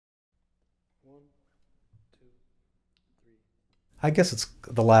I guess it's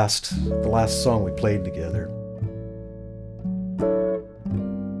the last song we played together.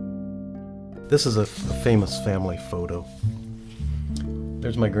 This is a famous family photo.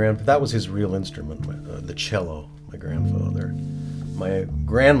 There's my grandpa. That was his real instrument, the cello. My grandfather. My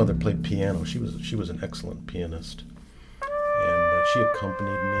grandmother played piano. She was an excellent pianist, and she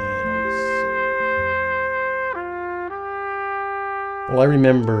accompanied me and all this. Well, I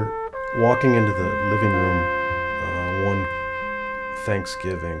remember walking into the living room one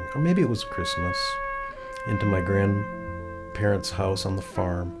Thanksgiving, or maybe it was Christmas, into my grandparents' house on the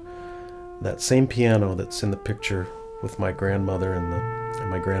farm. That same piano that's in the picture with my grandmother and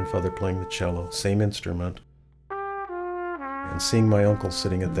my grandfather playing the cello, same instrument. And seeing my uncle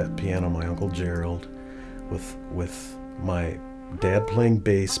sitting at that piano, my Uncle Gerald, with my dad playing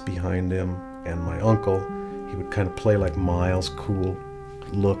bass behind him, and my uncle, he would kind of play like Miles, cool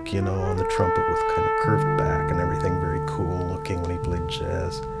look, you know, on the trumpet with kind of curved back and everything, very cool looking when he played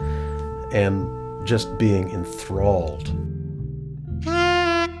jazz. And just being enthralled.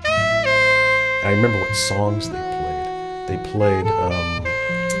 I remember what songs they played. They played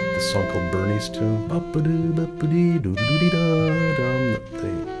this song called Bernie's Tune.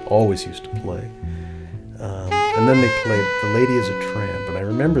 They always used to play. And then they played The Lady is a Tramp. And I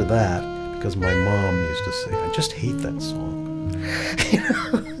remember that because my mom used to say, I just hate that song. You know?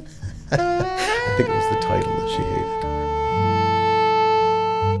 I think it was the title that she hated.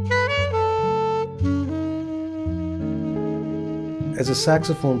 As a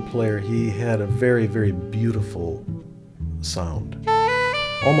saxophone player, he had a very, very beautiful sound.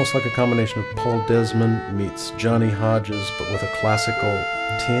 Almost like a combination of Paul Desmond meets Johnny Hodges, but with a classical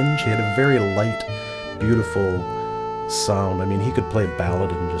tinge. He had a very light, beautiful sound. I mean, he could play a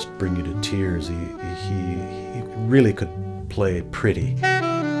ballad and just bring you to tears. He really could play pretty.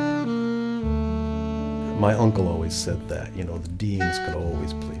 My uncle always said that, you know, the Deans could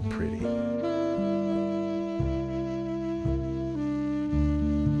always play pretty.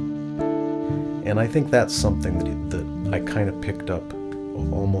 And I think that's something that I kind of picked up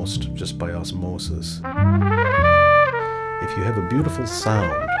almost just by osmosis. If you have a beautiful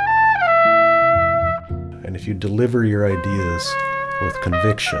sound, and if you deliver your ideas with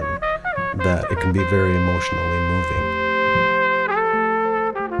conviction, that it can be very emotionally moving.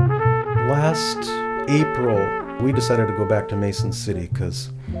 Last April, we decided to go back to Mason City because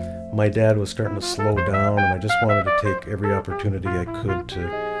my dad was starting to slow down, and I just wanted to take every opportunity I could to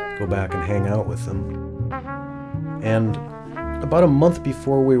go back and hang out with him. And about a month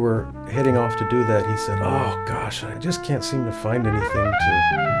before we were heading off to do that, he said, "Oh gosh, I just can't seem to find anything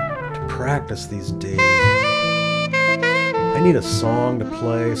to practice these days. I need a song to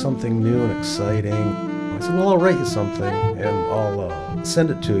play, something new and exciting." I said, "Well, I'll write you something and I'll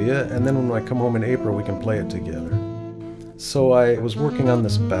send it to you, and then when I come home in April we can play it together." So I was working on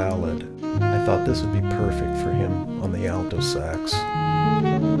this ballad. I thought this would be perfect for him on the alto sax.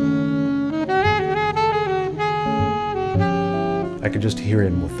 I could just hear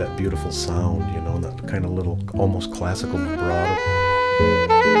him with that beautiful sound, you know, that kind of little, almost classical vibrato.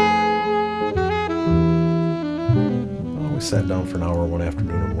 Well, we sat down for an hour one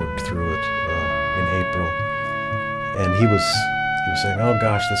afternoon and worked through it in April. And he was saying, "Oh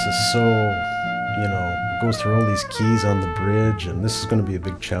gosh, this is so, you know, it goes through all these keys on the bridge, and this is going to be a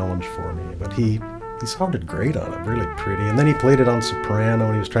big challenge for me." But he sounded great on it, really pretty. And then he played it on soprano,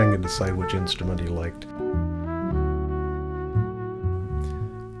 and he was trying to decide which instrument he liked.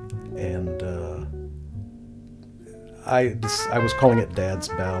 And I was calling it Dad's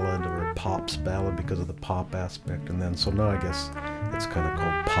Ballad or Pop's Ballad because of the pop aspect, and then so now I guess it's kind of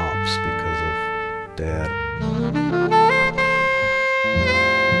called Pops because of Dad.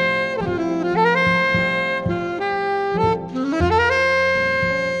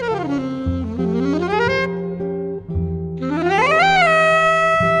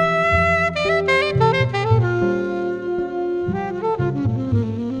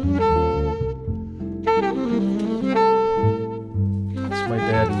 My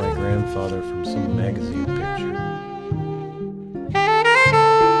dad and my grandfather from some magazine picture.